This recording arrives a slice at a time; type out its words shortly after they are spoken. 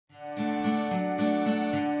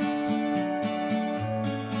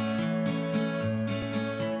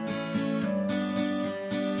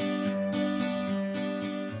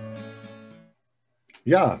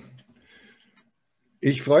Ja,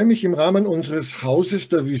 ich freue mich im Rahmen unseres Hauses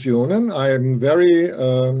der Visionen. I'm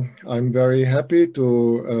very happy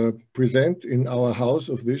to present in our House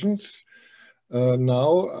of Visions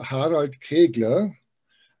now Harald Kegler,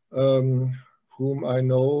 whom I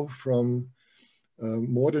know from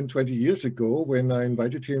more than 20 years ago when I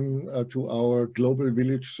invited him to our Global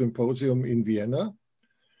Village Symposium in Vienna.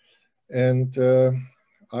 And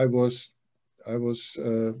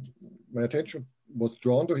my attention was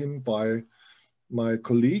drawn to him by my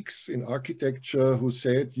colleagues in architecture who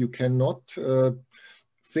said you cannot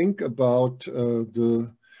think about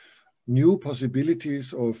the new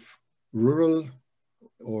possibilities of rural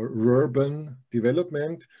or urban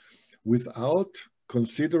development without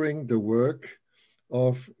considering the work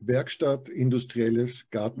of Werkstatt Industrielles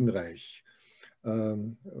Gartenreich.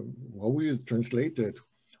 How will you translate it?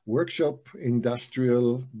 Workshop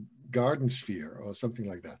Industrial Garden Sphere or something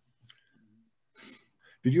like that.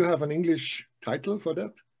 Did you have an English title for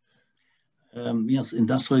that? Yes,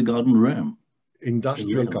 Industrial Garden Realm.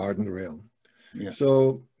 Industrial Garden Realm. Yeah.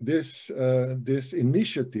 So this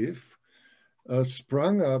initiative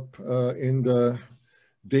sprung up in the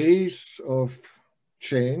days of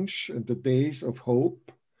change and the days of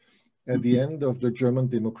hope at the end of the German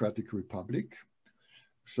Democratic Republic.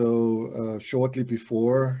 So shortly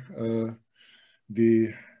before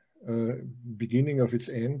the beginning of its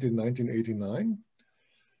end in 1989.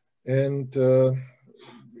 And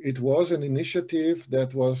it was an initiative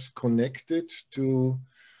that was connected to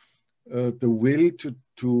the will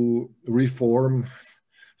to reform,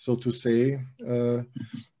 so to say,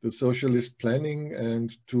 the socialist planning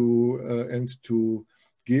and to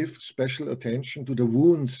give special attention to the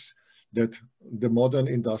wounds that the modern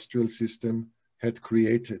industrial system had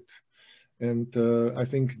created. And I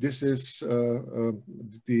think this is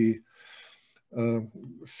the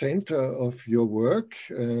center of your work,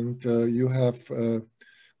 and you have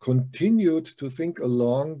continued to think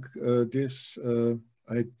along these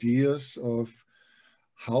ideas of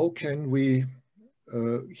how can we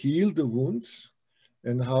heal the wounds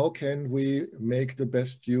and how can we make the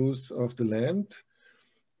best use of the land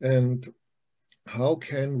and how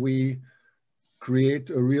can we create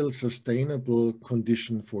a real sustainable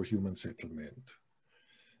condition for human settlement.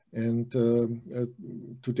 And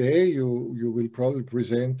today you will probably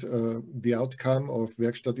present the outcome of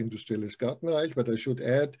Werkstatt Industrielles Gartenreich, but I should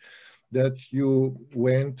add that you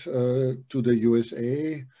went to the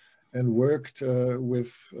USA and worked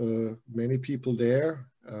with many people there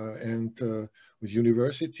and with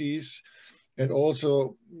universities, and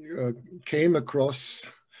also came across,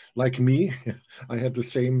 like me, I had the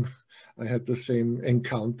same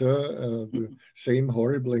encounter, the same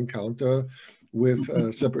horrible encounter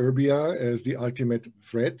with suburbia as the ultimate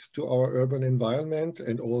threat to our urban environment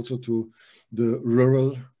and also to the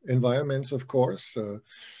rural environments, of course.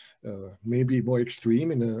 Maybe more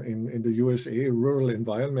extreme in the USA, rural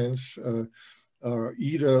environments are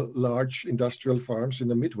either large industrial farms in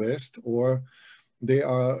the Midwest or they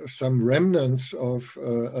are some remnants of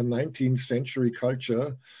a 19th century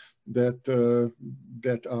culture that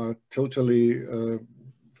are totally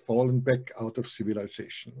fallen back out of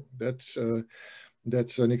civilization. That's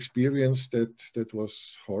an experience that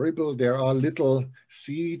was horrible. There are little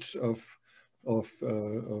seeds of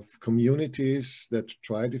communities that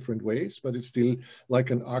try different ways, but it's still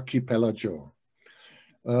like an archipelago.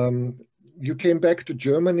 You came back to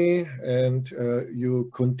Germany and you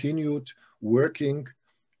continued working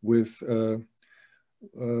with the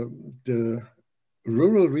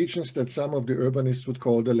rural regions that some of the urbanists would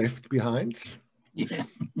call the left behinds. Yeah.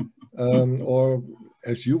 Or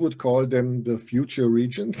as you would call them, the future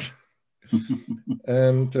regions.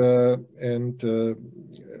 and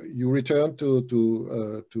you returned to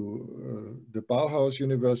the Bauhaus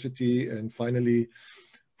University and finally,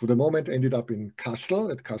 for the moment, ended up in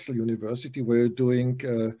Kassel, at Kassel University, where you're doing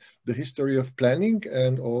the history of planning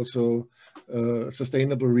and also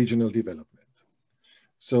sustainable regional development.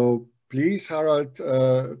 So please, Harald,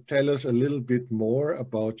 tell us a little bit more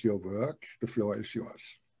about your work. The floor is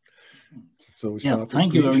yours. So we start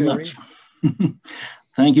thank you very much.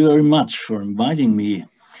 Thank you very much for inviting me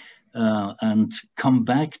and come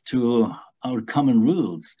back to our common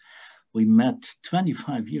roots. We met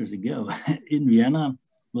 25 years ago in Vienna.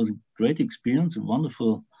 It was a great experience, a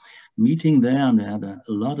wonderful meeting there, and I had a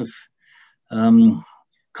lot of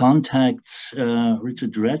contacts.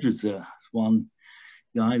 Richard Dredger, one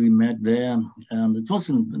guy we met there, and it was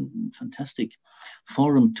a fantastic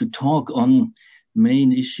forum to talk on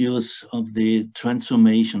main issues of the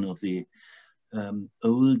transformation of the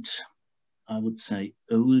old, I would say,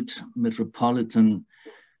 old metropolitan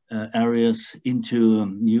areas into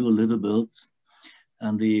new livables.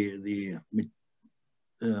 And the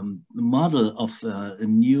model of a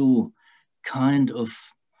new kind of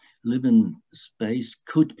living space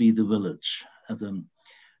could be the village as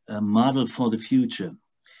a model for the future.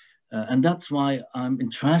 And that's why I'm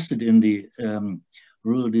interested in the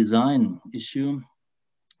rural design issue,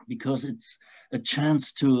 because it's a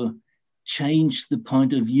chance to change the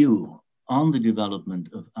point of view on the development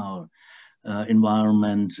of our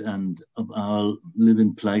environment and of our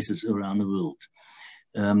living places around the world.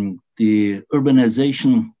 The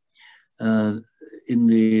urbanization in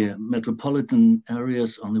the metropolitan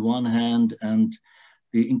areas on the one hand, and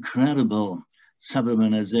the incredible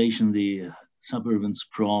suburbanization, the suburban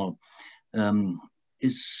sprawl,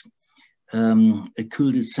 is a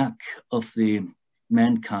cul-de-sac of the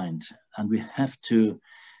mankind, and we have to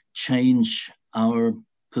change our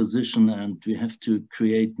position, and we have to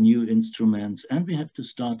create new instruments, and we have to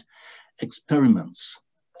start experiments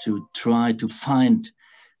to try to find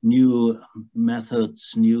new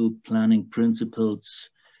methods, new planning principles,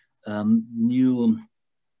 new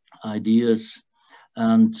ideas,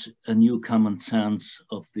 and a new common sense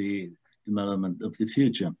of the development of the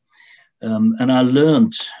future. And I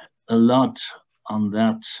learned a lot on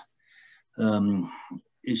that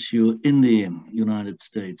issue in the United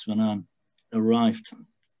States. When I arrived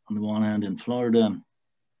on the one hand in Florida,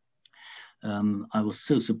 I was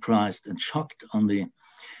so surprised and shocked on the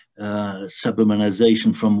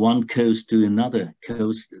suburbanization from one coast to another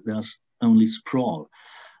coast. There's only sprawl.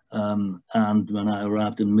 And when I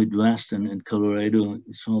arrived in Midwest and in Colorado,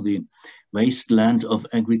 I saw the wasteland of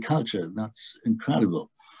agriculture. That's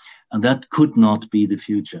incredible. And that could not be the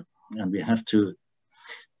future. And we have to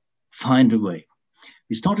find a way.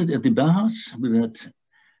 We started at the Bauhaus with that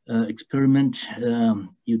experiment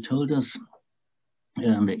you told us,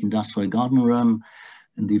 in the industrial garden room,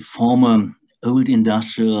 in the former old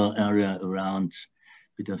industrial area around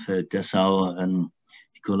Bitterfeld, Dessau, and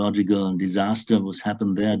ecological disaster was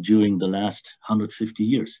happened there during the last 150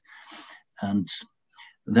 years. And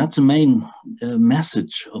that's the main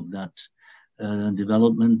message of that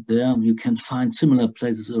development there. You can find similar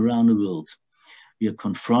places around the world. We are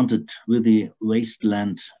confronted with the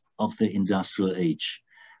wasteland of the industrial age.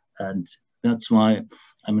 And that's why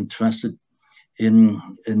I'm interested in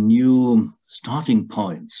a new starting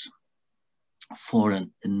points for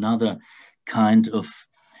another kind of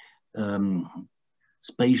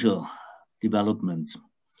spatial development.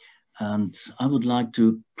 And I would like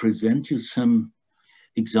to present you some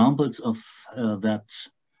examples of that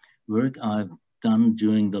work I've done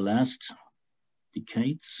during the last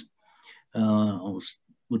decades. I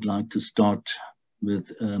would like to start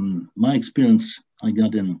with my experience I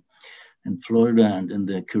got in Florida and in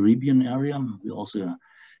the Caribbean area. We also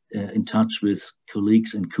in touch with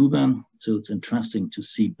colleagues in Cuba. So it's interesting to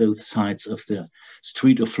see both sides of the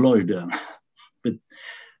street of Florida. But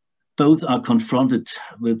both are confronted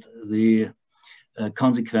with the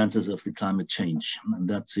consequences of the climate change. And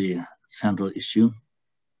that's the central issue.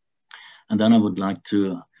 And then I would like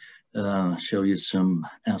to show you some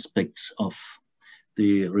aspects of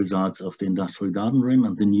the results of the industrial garden room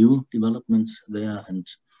and the new developments there. And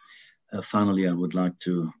finally, I would like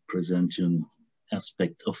to present you an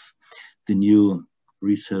aspect of the new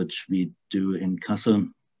research we do in Kassel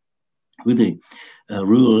with the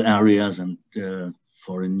rural areas and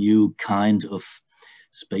for a new kind of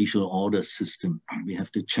spatial order system. We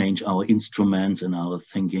have to change our instruments and our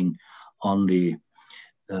thinking on the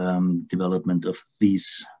development of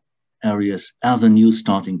these areas as a new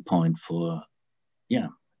starting point for,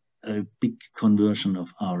 a big conversion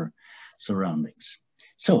of our surroundings.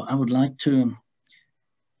 So I would like to...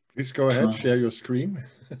 Please go ahead, share your screen.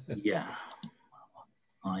 Yeah,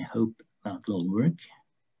 I hope that will work.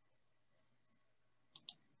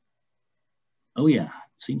 Oh yeah,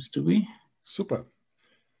 it seems to be. Super.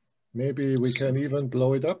 Maybe we can even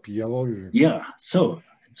blow it up. Yeah, so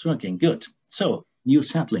it's working, good. So, new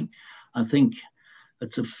settling. I think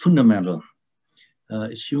it's a fundamental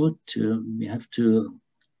issue. We have to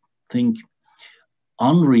think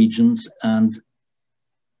on regions and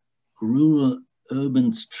rural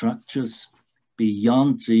urban structures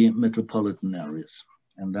beyond the metropolitan areas.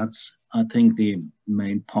 And that's, I think, the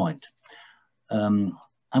main point.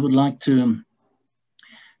 I would like to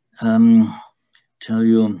tell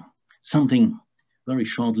you something very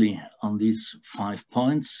shortly on these 5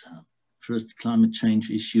 points. First, climate change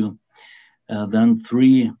issue, then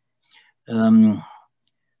 3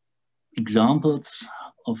 examples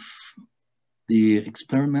of the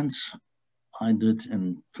experiments I did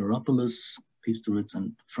in Ferropolis, Piesteritz,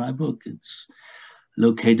 and Freiburg. It's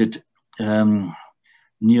located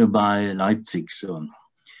nearby Leipzig. So,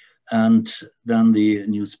 and then the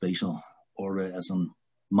new spatial order as a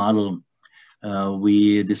model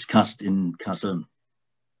we discussed in Kassel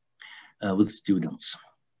with students.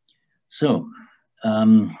 So,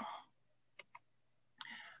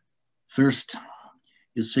 first,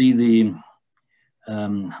 you see the,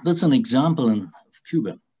 that's an example of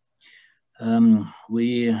Cuba.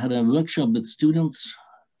 We had a workshop with students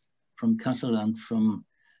from Kassel and from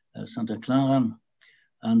Santa Clara,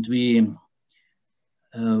 and we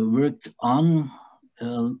worked on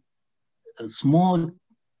a small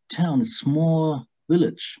town, a small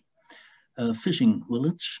village, a fishing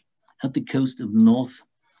village at the coast of north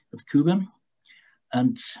of Cuba.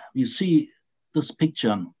 And you see this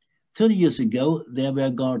picture. 30 years ago, there were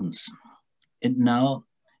gardens, and now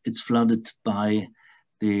it's flooded by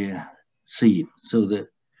the sea. So the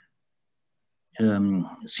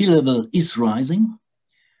sea level is rising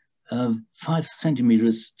 5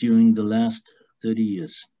 centimeters during the last 30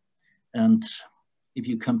 years. And if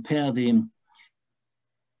you compare the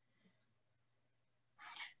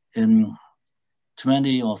in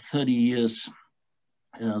 20 or 30 years,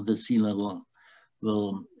 the sea level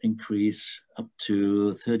will increase up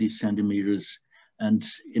to 30 centimeters. And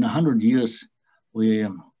in 100 years, we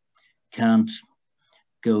can't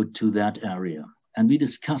go to that area. And we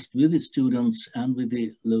discussed with the students and with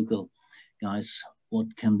the local guys,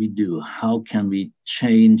 what can we do? How can we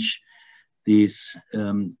change this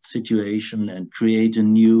situation and create a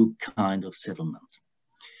new kind of settlement?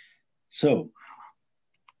 So,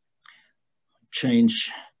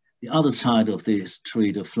 change the other side of the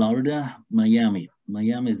street of Florida, Miami.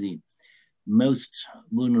 Miami, the most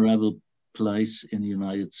vulnerable place in the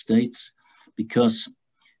United States, because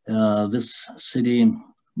this city,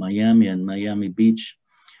 Miami and Miami Beach,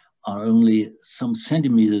 are only some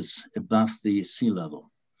centimeters above the sea level.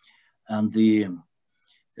 And the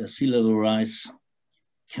sea level rise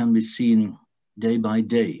can be seen day by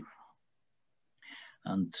day.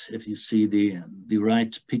 And if you see the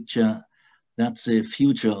right picture, that's the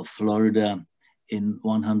future of Florida in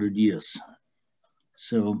 100 years.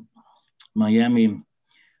 So Miami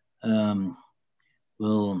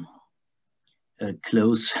will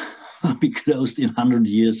be closed in 100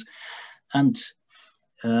 years. And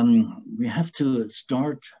we have to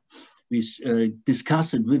start, we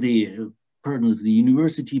discuss it with the partners of the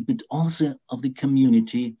university, but also of the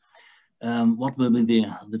community, what will be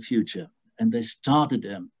the future. And they started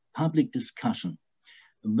a public discussion,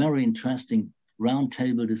 a very interesting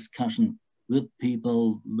roundtable discussion with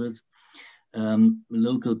people, with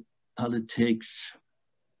local politics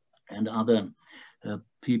and other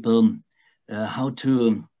people, how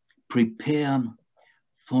to prepare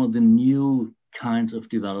for the new kinds of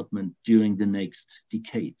development during the next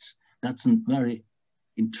decades. That's a very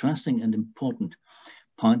interesting and important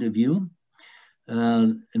point of view.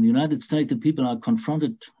 In the United States, the people are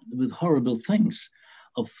confronted with horrible things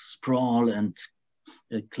of sprawl and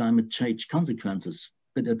climate change consequences.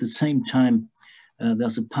 But at the same time,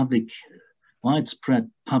 there's a widespread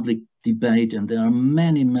public debate, and there are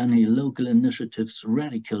many, many local initiatives,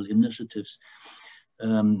 radical initiatives.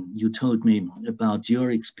 You told me about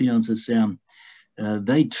your experiences there.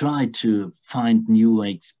 They try to find new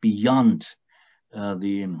ways beyond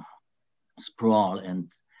the sprawl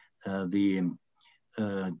and the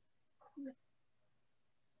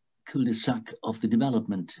cul-de-sac of the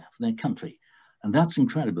development of their country. And that's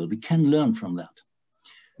incredible. We can learn from that.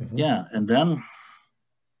 Mm-hmm. Yeah, and then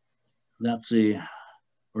that's the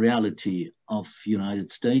reality of United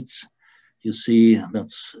States. You see,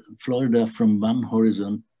 that's Florida from one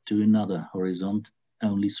horizon to another horizon,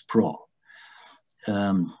 only sprawl.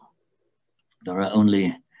 There are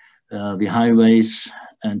only the highways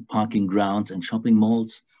and parking grounds and shopping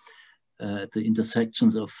malls at the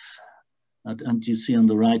intersections of, and you see on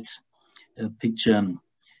the right picture,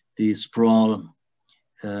 the sprawl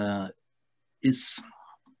is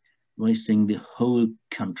wasting the whole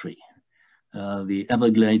country. The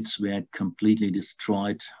Everglades were completely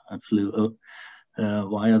destroyed. I flew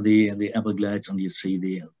via the Everglades, and you see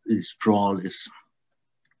the sprawl is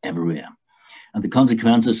everywhere. And the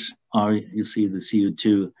consequences are, you see the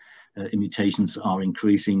CO2 emissions are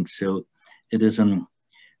increasing. So it is an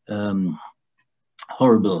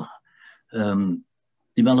horrible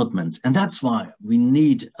development. And that's why we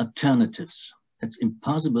need alternatives. It's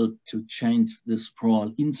impossible to change the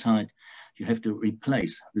sprawl inside. You have to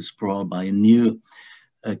replace the sprawl by a new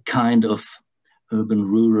kind of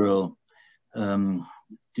urban-rural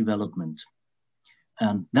development.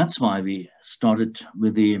 And that's why we started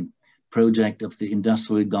with the project of the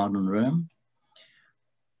industrial garden realm.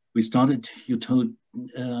 We started, you told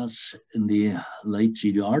in the late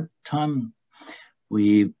GDR time,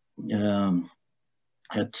 we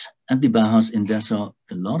had at the Bauhaus in Dessau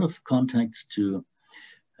a lot of contacts to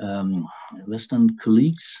Western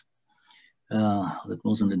colleagues. That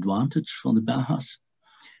was an advantage for the Bauhaus.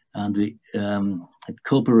 And we had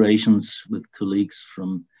cooperations with colleagues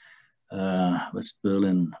from West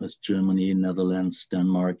Berlin, West Germany, Netherlands,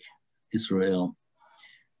 Denmark, Israel,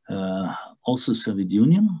 also Soviet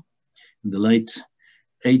Union. In the late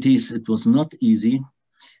 80s, it was not easy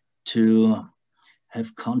to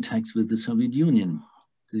have contacts with the Soviet Union.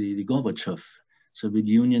 The Gorbachev Soviet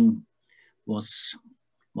Union was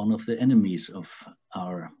one of the enemies of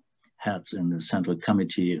our heads in the Central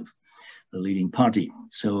Committee of the leading party.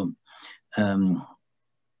 So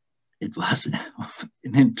it was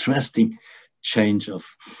an interesting change of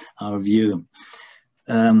our view.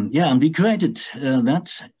 Yeah, and we created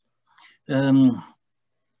that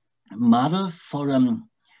model for an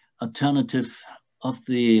alternative of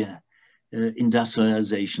the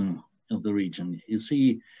industrialization of the region. You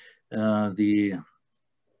see the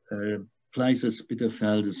places,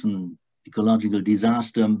 Bitterfeld is an ecological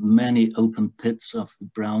disaster, many open pits of the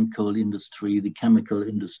brown coal industry, the chemical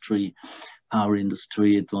industry, power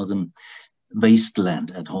industry. It was a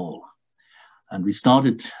wasteland at all. And we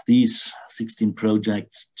started these 16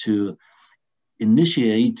 projects to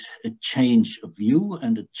initiate a change of view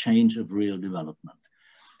and a change of real development.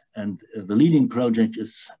 And the leading project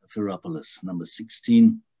is Ferropolis, number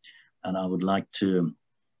 16. And I would like to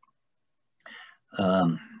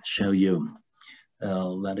show you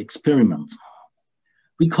that experiment.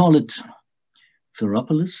 We call it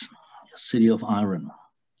Ferropolis, a city of iron,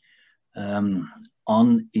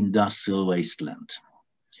 on industrial wasteland.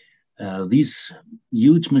 These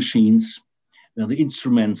huge machines were the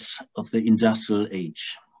instruments of the industrial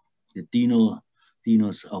age, the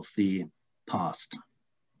dinos of the past.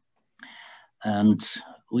 And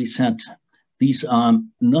we said, these are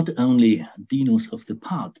not only dinos of the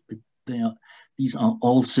past, but these are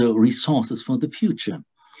also resources for the future.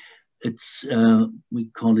 It's, we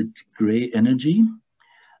call it gray energy,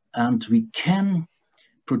 and we can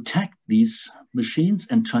protect these machines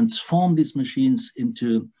and transform these machines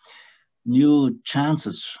into new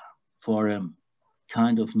chances for a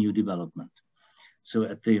kind of new development. So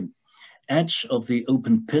at the edge of the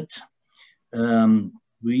open pit,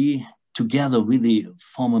 we, together with the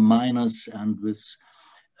former miners and with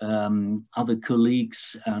other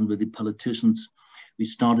colleagues and with the politicians, we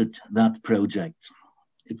started that project.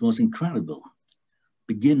 It was incredible.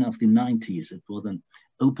 Beginning of the 90s, it was an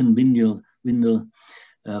open window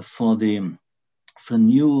for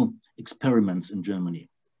new experiments in Germany.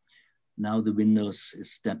 Now the windows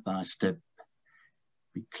is step by step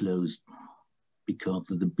be closed because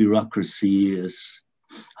the bureaucracy is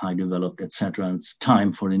high developed, etc. And it's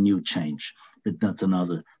time for a new change, but that's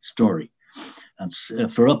another story. And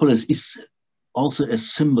Ferropolis is also a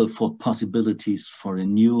symbol for possibilities for a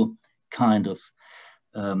new kind of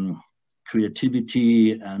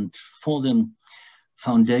creativity and for the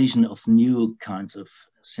foundation of new kinds of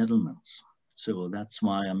settlements. So that's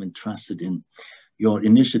why I'm interested in your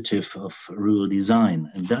initiative of rural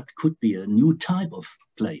design, and that could be a new type of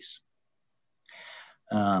place.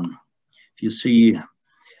 If you see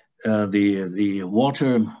the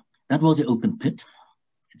water, that was the open pit.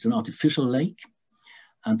 It's an artificial lake.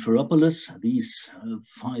 And Ferropolis, these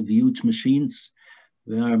 5 huge machines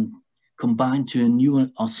were combined to a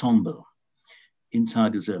new ensemble.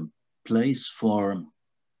 Inside is a place for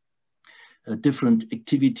different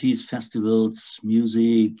activities, festivals,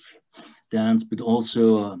 music, dance, but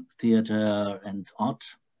also theater and art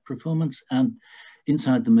performance. And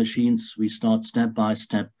inside the machines, we start step by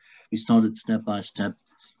step. We started step by step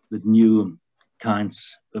with new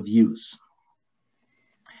kinds of use.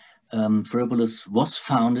 Ferropolis was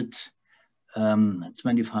founded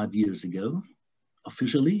 25 years ago,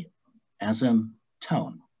 officially as a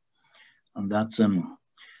town. And that's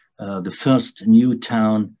the first new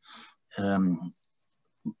town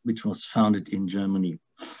which was founded in Germany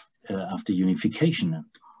after unification. And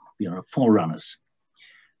we are forerunners.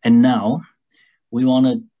 And now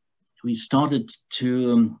we started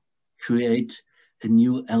to create a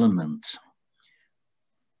new element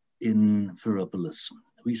in Ferropolis.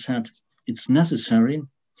 We said it's necessary,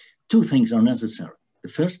 2 things are necessary. The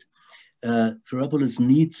first, Ferropolis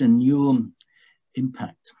needs a new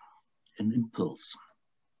impact, an impulse.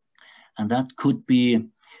 And that could be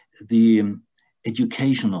the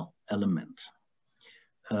educational element.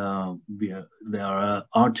 There are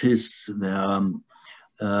artists, there are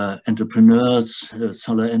entrepreneurs,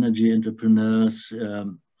 solar energy entrepreneurs,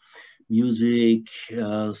 music,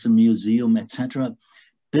 the museum, etc.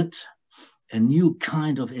 But a new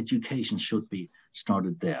kind of education should be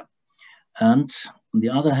started there. And on the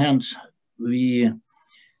other hand, we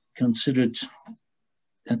considered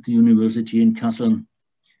at the university in Kassel,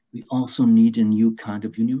 we also need a new kind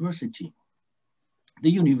of university.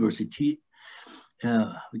 The university,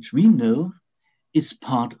 which we know, is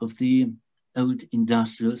part of the old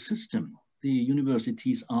industrial system. The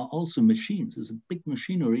universities are also machines. There's a big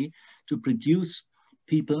machinery to produce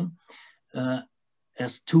people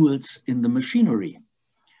as tools in the machinery.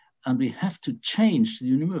 And we have to change the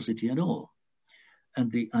university at all.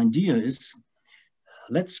 And the idea is,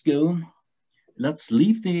 let's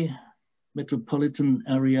leave the metropolitan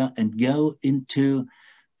area and go into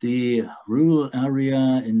the rural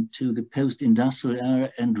area, into the post-industrial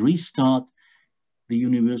area, and restart the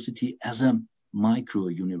university as a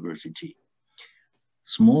micro-university.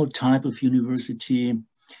 Small type of university,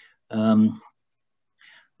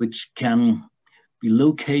 which can be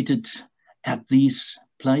located at these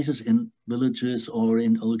places in villages or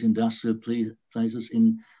in old industrial places,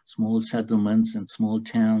 in small settlements and small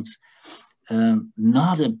towns.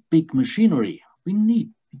 Not a big machinery. We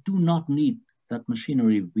do not need that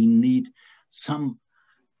machinery. We need some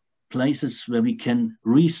places where we can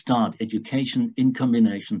restart education in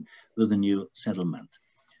combination with a new settlement.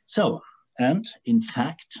 So, and in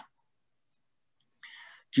fact,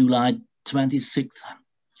 July 26th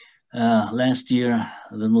last year,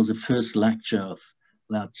 there was the first lecture of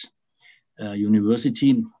that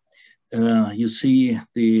university. You see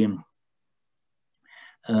the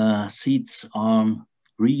seats are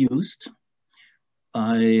reused.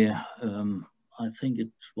 I think it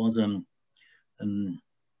was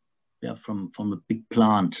from a big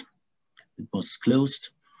plant. It was closed,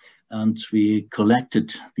 and we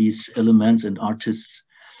collected these elements, and artists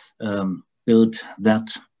built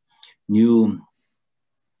that new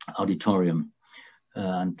auditorium.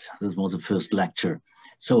 And this was the first lecture.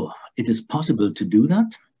 So it is possible to do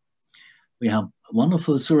that. We have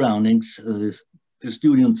wonderful surroundings. The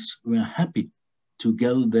students were happy to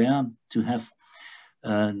go there, to have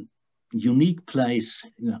a unique place.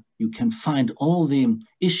 You can find all the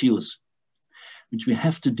issues which we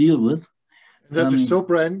have to deal with. That is so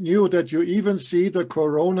brand new that you even see the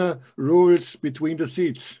Corona rules between the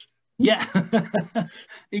seats. Yeah,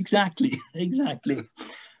 exactly.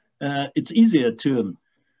 It's easier to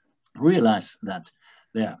realize that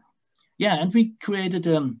there. Yeah, and we created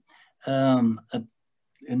a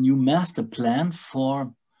new master plan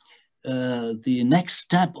for the next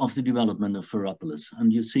step of the development of Ferropolis.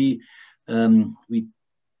 And you see, we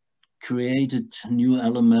created new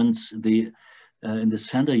elements. In the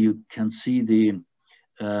center, you can see the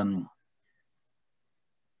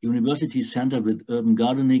university center with urban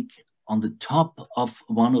gardening on the top of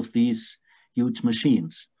one of these huge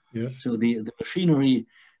machines. Yes. So the machinery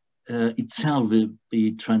itself will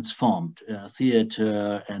be transformed,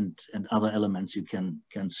 theater and other elements you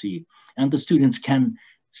can see. And the students can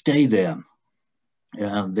stay there.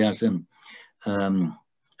 There's a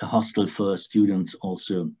hostel for students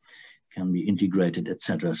also can be integrated,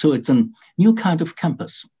 etc. So it's a new kind of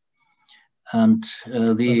campus. And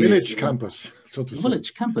the village campus, so to say.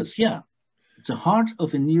 Village campus, yeah. It's a heart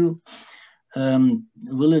of a new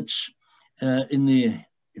village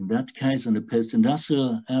in that case, in the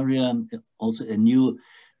post-industrial area, also a new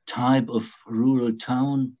type of rural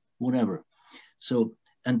town, whatever. So,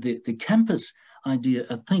 and the campus idea,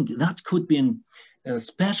 I think that could be a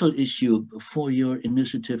special issue for your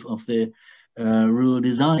initiative of the rural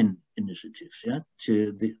design initiative. Yeah,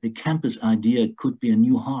 the campus idea could be a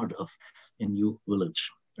new heart of a new village.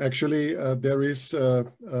 Actually, there is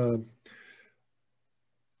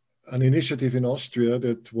an initiative in Austria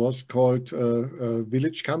that was called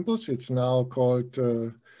Village Campus. It's now called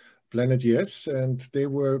Planet Yes, and they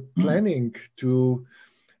were planning to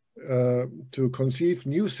conceive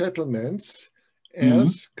new settlements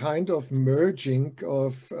as kind of merging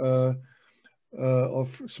of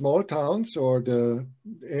small towns or the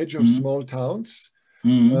edge of small towns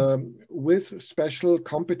with special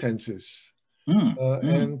competences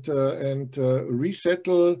and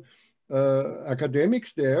resettle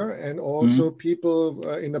academics there and also people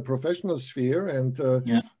in the professional sphere. And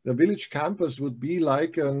the village campus would be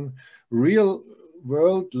like a real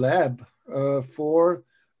world lab for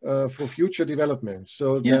future development,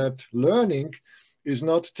 so that learning is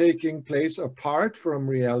not taking place apart from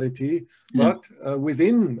reality, but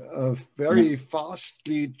within a very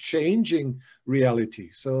fastly changing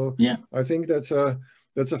reality. So I think that's a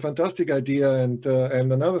fantastic idea. And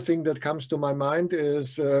another thing that comes to my mind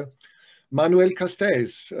is Manuel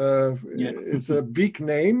Castells. Yeah. It's a big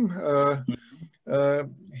name.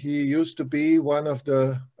 He used to be one of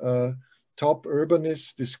the top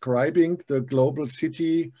urbanists describing the global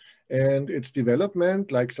city and its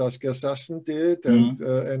development, like Saskia Sassen did,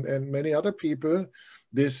 and many other people.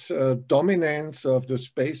 This dominance of the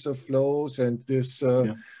space of flows and this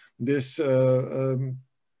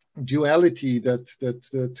duality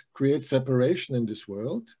that creates separation in this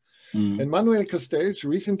world. And Manuel Castells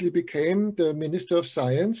recently became the Minister of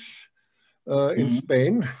Science in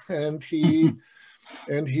Spain, and he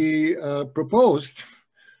proposed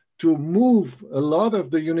to move a lot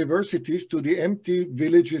of the universities to the empty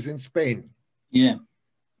villages in Spain. Yeah.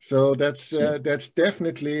 So that's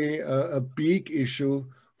definitely a big issue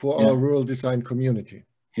for our rural design community.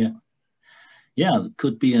 Yeah. Yeah, it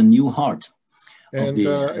could be a new heart. And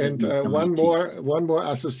one more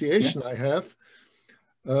association I have.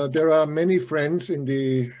 There are many friends in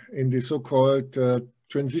the so-called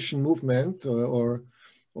transition movement or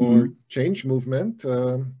change movement,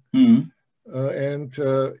 and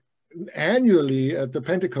annually at the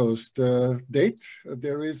Pentecost date,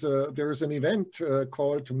 there is an event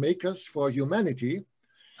called Makers for Humanity,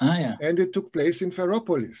 and it took place in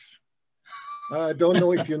Ferropolis. I don't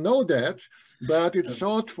know if you know that, but it's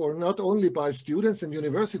sought for not only by students and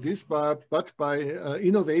universities, but by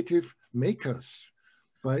innovative makers,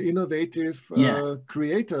 by innovative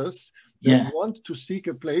creators that want to seek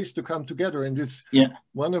a place to come together. And it's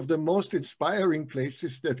one of the most inspiring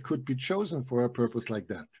places that could be chosen for a purpose like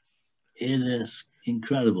that. It is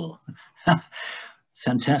incredible.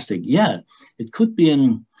 Fantastic. Yeah, it could be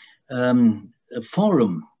a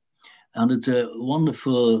forum, and it's a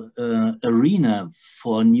wonderful arena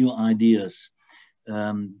for new ideas.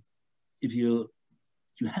 If you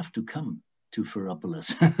have to come to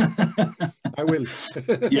Ferropolis. I will.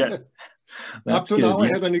 Yeah. Up to now, I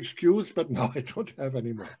had an excuse, but now I don't have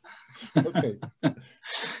any more. Okay.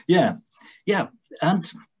 Yeah.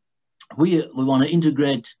 And we want to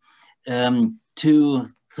integrate two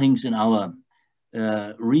things in our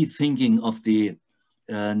rethinking of the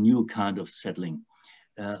new kind of settling.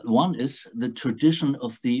 One is the tradition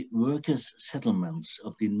of the workers' settlements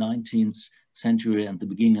of the 19th century and the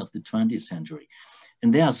beginning of the 20th century.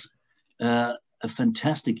 And there's a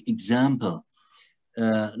fantastic example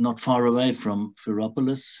not far away from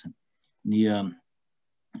Ferropolis, near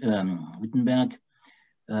Wittenberg.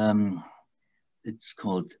 It's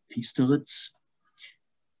called Piesteritz.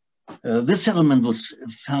 This settlement was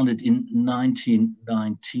founded in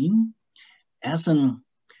 1919 as a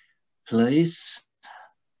place,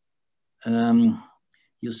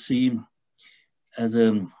 you see, as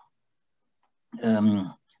a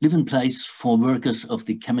living place for workers of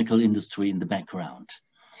the chemical industry in the background.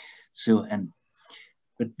 So,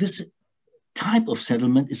 but this type of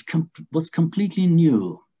settlement was completely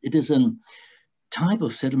new. It is a type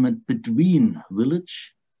of settlement between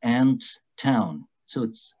village and town. So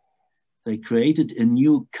they created a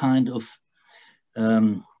new kind of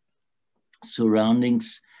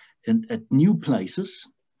surroundings and at new places.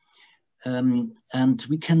 And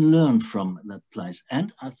we can learn from that place.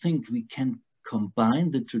 And I think we can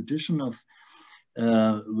combine the tradition of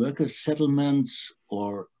worker settlements,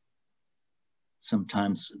 or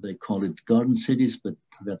sometimes they call it garden cities, but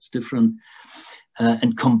that's different,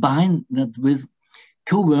 and combine that with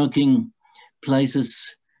co-working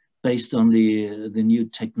places based on the new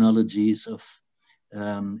technologies of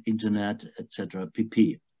internet, etc.,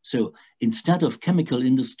 pp. So instead of chemical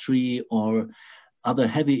industry or other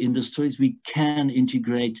heavy industries, we can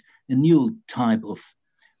integrate a new type of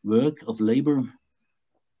work, of labor,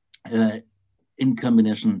 in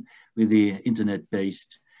combination with the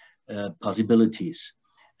internet-based possibilities.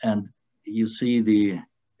 And you see the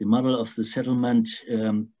model of the settlement,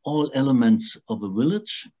 all elements of a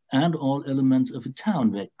village and all elements of a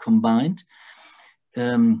town were combined.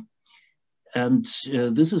 This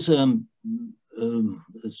is a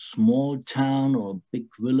small town or big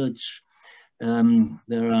village.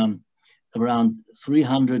 There are around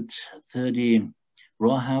 330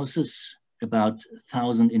 row houses, about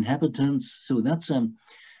 1,000 inhabitants. So that's an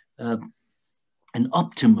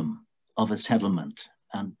optimum of a settlement.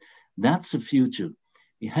 And that's the future.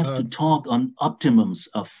 We have to talk on optimums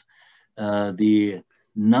of the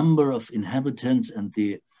number of inhabitants and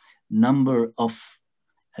the number of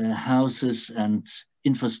houses and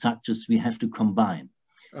infrastructures we have to combine.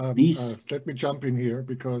 Let me jump in here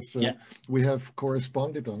because we have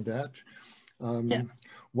corresponded on that.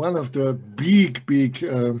 One of the big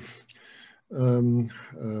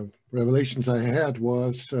revelations I had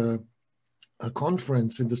was a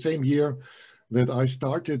conference in the same year that I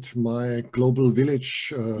started my Global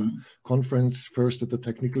Village conference first at the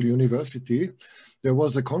Technical University. There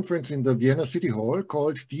was a conference in the Vienna City Hall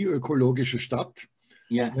called Die Ökologische Stadt.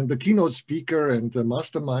 Yeah. And the keynote speaker and the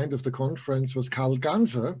mastermind of the conference was Karl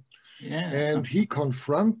Ganser. Yeah. And he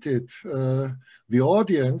confronted the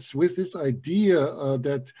audience with this idea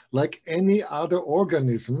that, like any other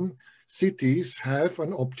organism, cities have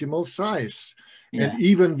an optimal size. Yeah. And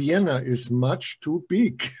even Vienna is much too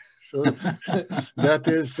big. So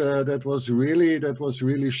that was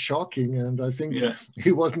really shocking, and I think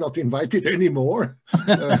he was not invited anymore.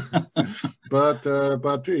 But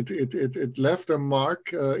it left a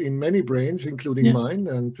mark in many brains, including mine.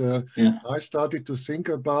 And I started to think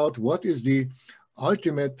about what is the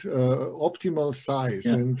ultimate optimal size.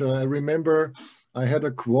 And I remember I had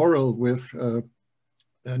a quarrel with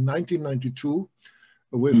 1992.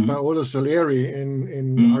 With Paolo Soleri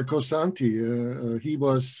in Arcosanti. He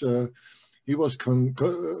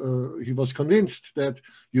was convinced that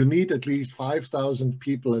you need at least 5,000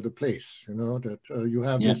 people at a place, you know, that you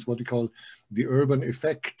have this, what we call the urban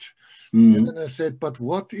effect. And then I said, but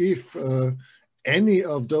what if any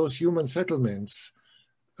of those human settlements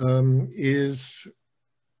is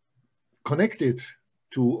connected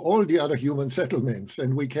to all the other human settlements,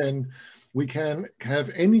 and we can have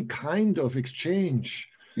any kind of exchange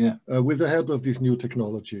with the help of these new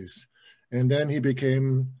technologies. And then he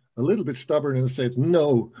became a little bit stubborn and said,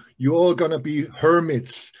 no, you're all gonna be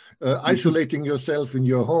hermits, isolating yourself in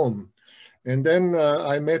your home. And then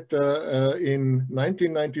I met, in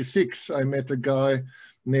 1996, I met a guy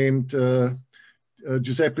named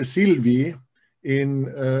Giuseppe Silvi in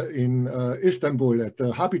Istanbul at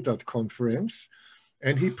the Habitat conference.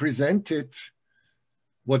 And he presented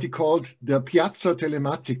what he called the Piazza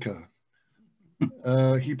Telematica.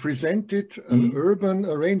 He presented an urban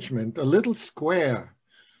arrangement, a little square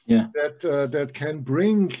that can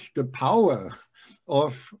bring the power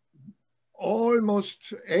of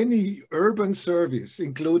almost any urban service,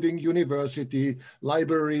 including university,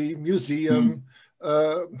 library, museum,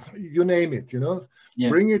 you name it, you know,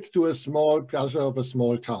 bring it to a small plaza of a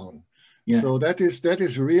small town. So that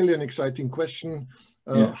is really an exciting question.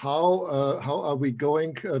 How are we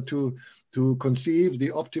going to conceive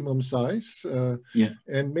the optimum size,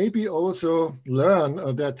 and maybe also learn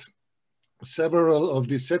that several of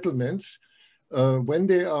these settlements, when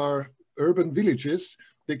they are urban villages,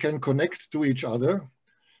 they can connect to each other,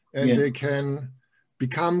 and they can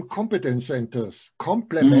become competence centers,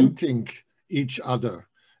 complementing each other.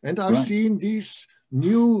 And I've seen these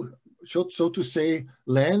new, so to say,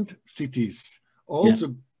 land cities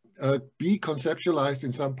also be conceptualized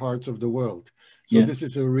in some parts of the world. So this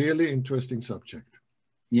is a really interesting subject.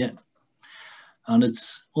 Yeah, and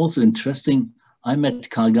it's also interesting. I met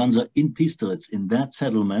Karl Ganser in Piesteritz, in that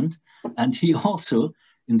settlement, and he also,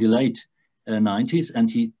 in the late 90s,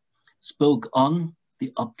 and he spoke on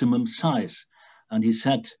the optimum size. And he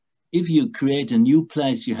said, if you create a new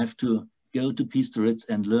place, you have to go to Piesteritz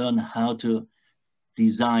and learn how to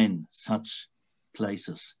design such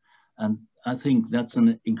places. And I think that's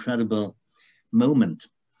an incredible moment.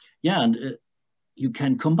 Yeah, and you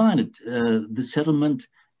can combine it. The settlement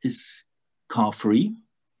is car-free,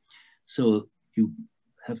 so you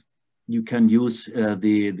can use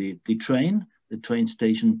the train. The train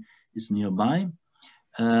station is nearby,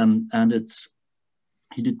 and it's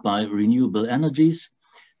heated by renewable energies.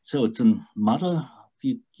 So it's a model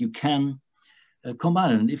you can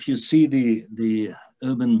combine. And if you see the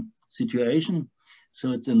urban situation,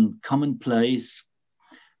 so it's a commonplace,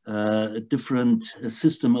 a different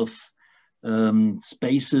system of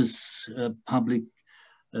spaces, public,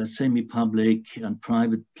 semi-public and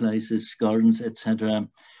private places, gardens, etc.,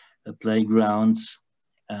 playgrounds,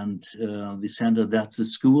 and the center, that's a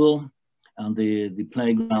school, and the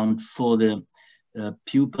playground for the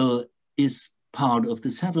pupil is part of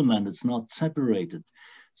the settlement. It's not separated.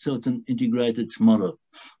 So it's an integrated model.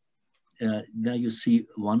 There you see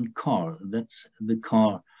one car. That's the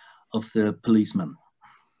car of the policeman.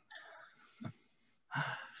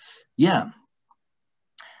 Yeah.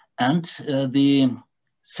 And the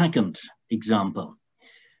second example,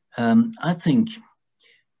 I think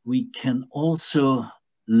we can also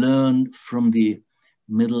learn from the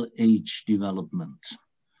middle age development,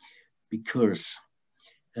 because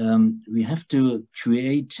we have to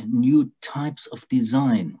create new types of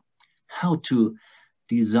design. How to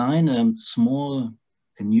design a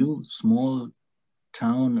new small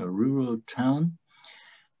town, a rural town,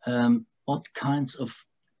 what kinds of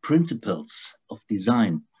principles of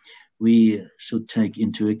design we should take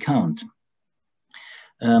into account.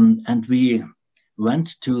 And we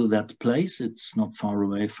went to that place. It's not far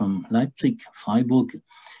away from Leipzig, Freiburg.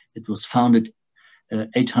 It was founded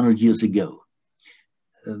 800 years ago.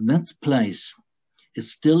 That place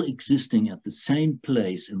is still existing at the same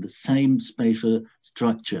place in the same spatial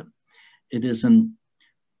structure. It is a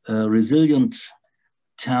resilient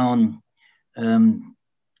town, and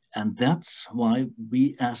that's why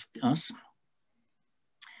we asked us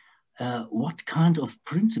what kind of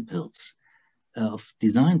principles, of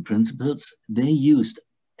design principles they used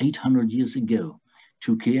 800 years ago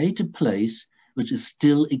to create a place which is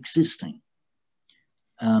still existing.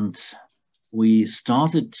 And we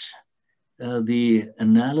started the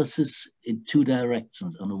analysis in two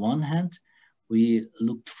directions. On the one hand, we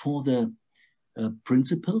looked for the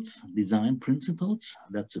principles, design principles.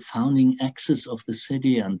 That's the founding axis of the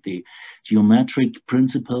city, and the geometric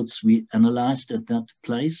principles we analyzed at that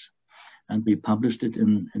place, and we published it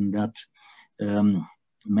in that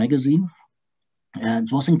magazine. And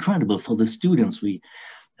it was incredible for the students. We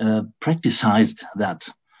practiced that.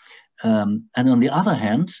 And on the other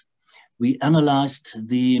hand, we analyzed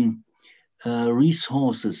the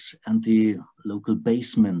resources and the local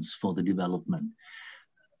basements for the development.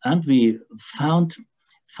 And we found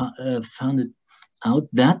it out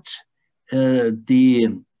that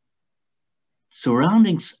the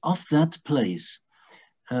surroundings of that place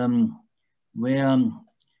were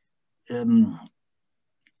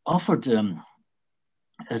offered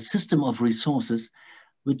a system of resources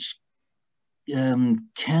which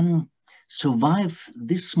can survive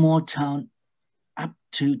this small town up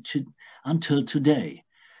until today.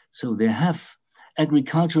 So they have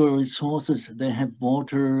agricultural resources, they have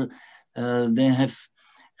water, they have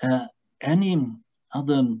any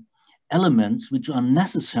other elements which are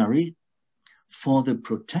necessary for the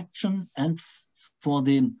protection and for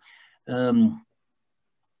the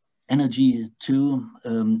energy too,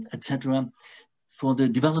 etc., for the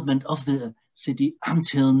development of the city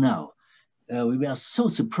until now. We were so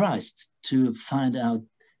surprised to find out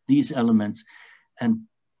these elements, and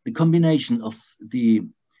the combination of the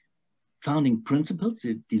founding principles,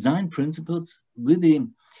 the design principles, with the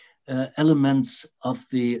elements of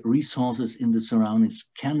the resources in the surroundings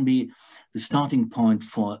can be the starting point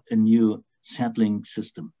for a new settling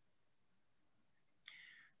system.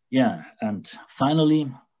 Yeah, and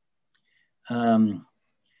finally,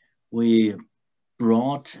 we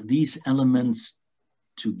brought these elements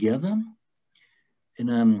together in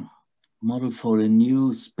a model for a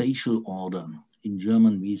new spatial order. In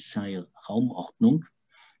German, we say Raumordnung,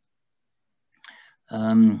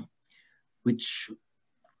 which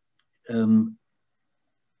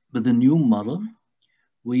with the new model,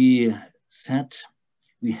 we said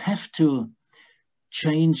we have to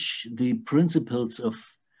change the principles of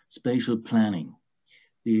spatial planning.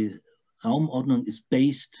 The Raumordnung is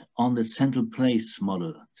based on the central place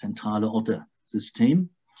model, zentrale Orte System.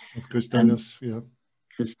 Of Kristallers, yeah.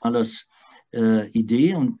 Kristallers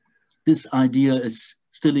idea, and this idea is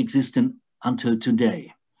still existing until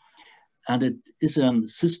today. And it is a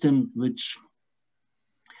system which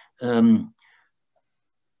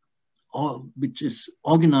is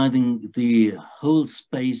organizing the whole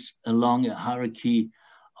space along a hierarchy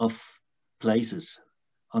of places.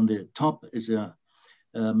 On the top is a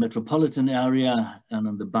metropolitan area, and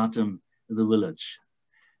on the bottom is a village.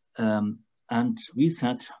 And we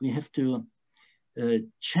said we have to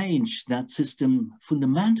change that system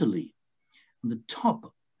fundamentally. On the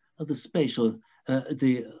top of the spatial,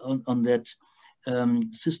 on that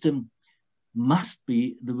system must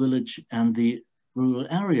be the village and the rural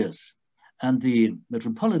areas, and the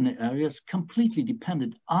metropolitan areas completely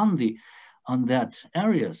dependent on that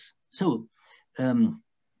areas. So,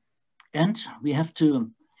 and we have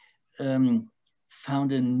to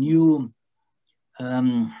found a new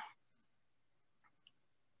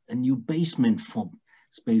basement for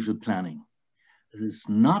spatial planning. This is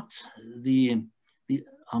not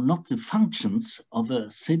are not the functions of a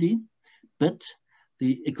city, but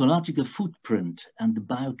the ecological footprint and the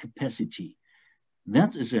biocapacity.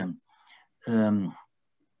 That is the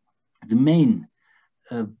main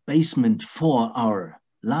basement for our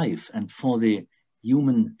life and for the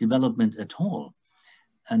human development at all.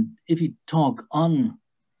 And if we talk on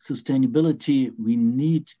sustainability, we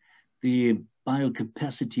need the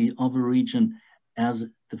biocapacity of a region as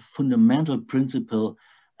the fundamental principle,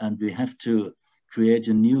 and we have to create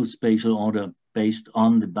a new spatial order based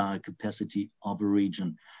on the biocapacity of a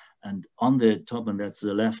region. And on the top, and that's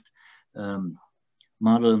the left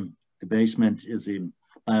model, the basement is the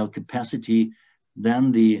biocapacity,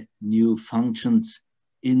 then the new functions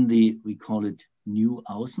in the, we call it new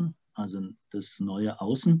Außen, also das neue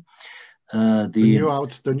Außen.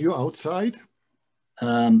 The new outside?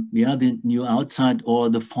 Yeah, the new outside or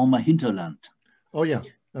the former hinterland. Oh yeah,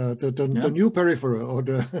 the new periphery or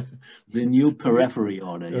the the new periphery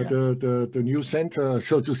order. Yeah. The new center,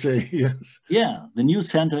 so to say. Yes. Yeah, the new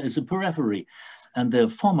center is a periphery, and the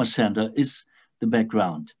former center is the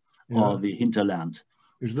background or the hinterland.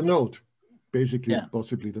 Is the node, basically,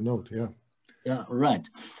 possibly the node. Yeah. Yeah, right,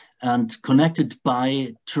 and connected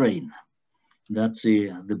by train. That's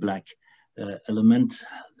the black element.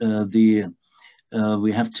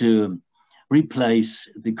 We have to replace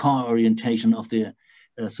the car orientation of the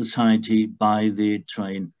society by the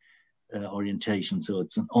train orientation. So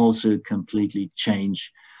it's also completely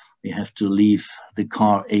change. We have to leave the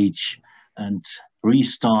car age and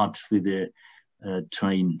restart with the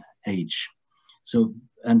train age. So,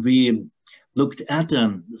 and we looked at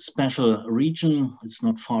a special region. It's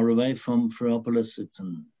not far away from Ferropolis. It's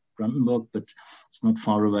in Brandenburg, but it's not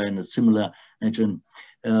far away in a similar nature.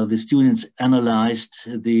 The students analyzed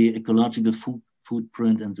the ecological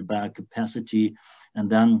footprint and the biocapacity. And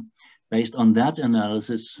then based on that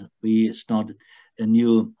analysis, we started a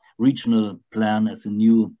new regional plan as a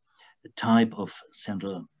new type of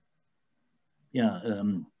central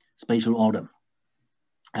spatial order.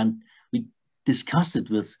 And we discussed it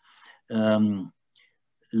with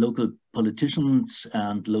local politicians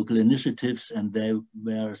and local initiatives, and they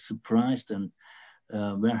were surprised and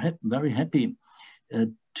were very happy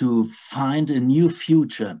to find a new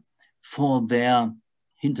future for their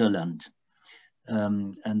hinterland.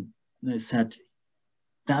 And they said,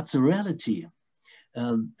 that's a reality.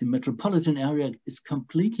 The metropolitan area is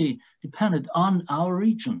completely dependent on our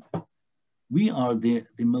region. We are the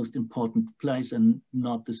most important place and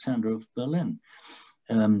not the center of Berlin.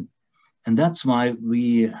 And that's why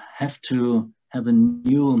we have to have a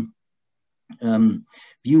new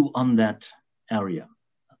view on that area.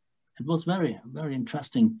 It was very, very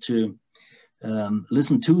interesting to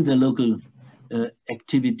listen to the local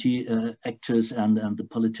actors and the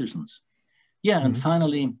politicians. Yeah, and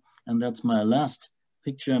finally, and that's my last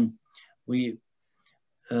picture, we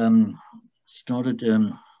started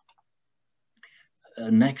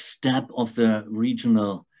a next step of the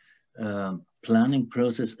regional planning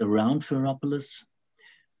process around Ferropolis.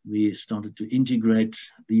 We started to integrate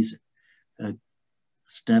these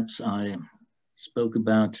steps I spoke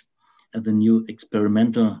about at the new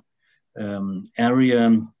experimental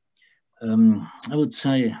area. I would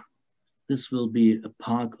say this will be a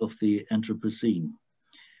part of the Anthropocene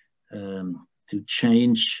to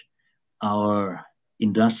change our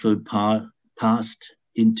industrial past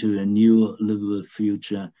into a new livable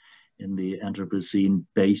future in the Anthropocene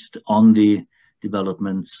based on the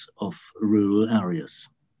developments of rural areas.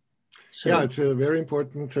 So, yeah, it's very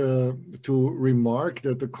important to remark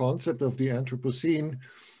that the concept of the Anthropocene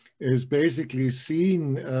is basically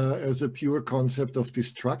seen as a pure concept of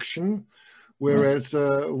destruction, whereas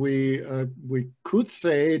we could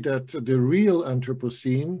say that the real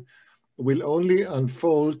Anthropocene will only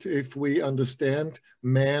unfold if we understand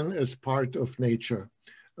man as part of nature,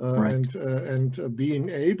 and being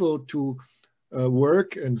able to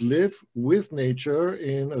work and live with nature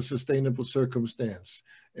in a sustainable circumstance.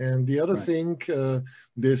 And the other thing,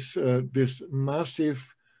 this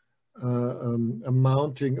massive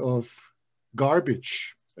amounting of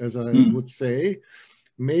garbage, as I would say,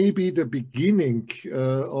 may be the beginning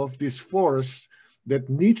of this force that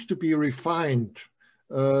needs to be refined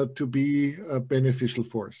to be a beneficial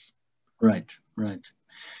force. Right.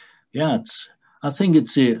 Yeah, I think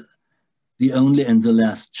it's the only and the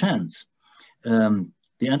last chance. The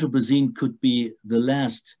Anthropocene could be the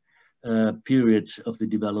last period of the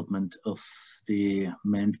development of the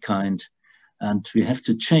mankind, and we have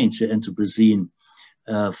to change the Anthropocene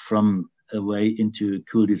from a way into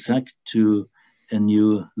cul-de-sac to a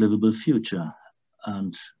new livable future.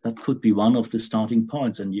 And that could be one of the starting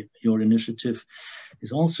points. And your initiative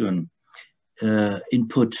is also an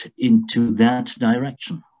input into that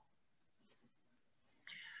direction.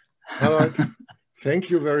 Harald, thank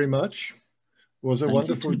you very much. It was a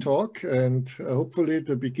wonderful talk, and hopefully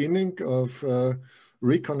the beginning of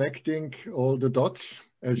reconnecting all the dots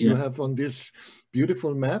as you have on this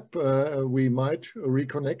beautiful map. We might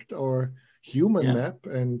reconnect our human map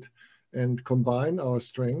and combine our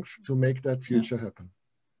strengths to make that future happen.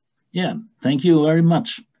 Yeah, thank you very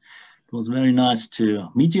much. It was very nice to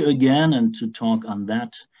meet you again and to talk on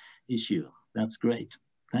that issue. That's great.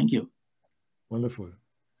 Thank you. Wonderful.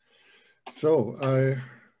 So I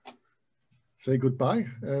say goodbye,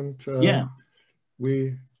 and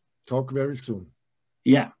we talk very soon.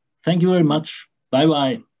 Yeah, thank you very much.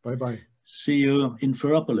 Bye-bye. Bye-bye. See you in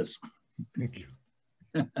Ferropolis. Thank you.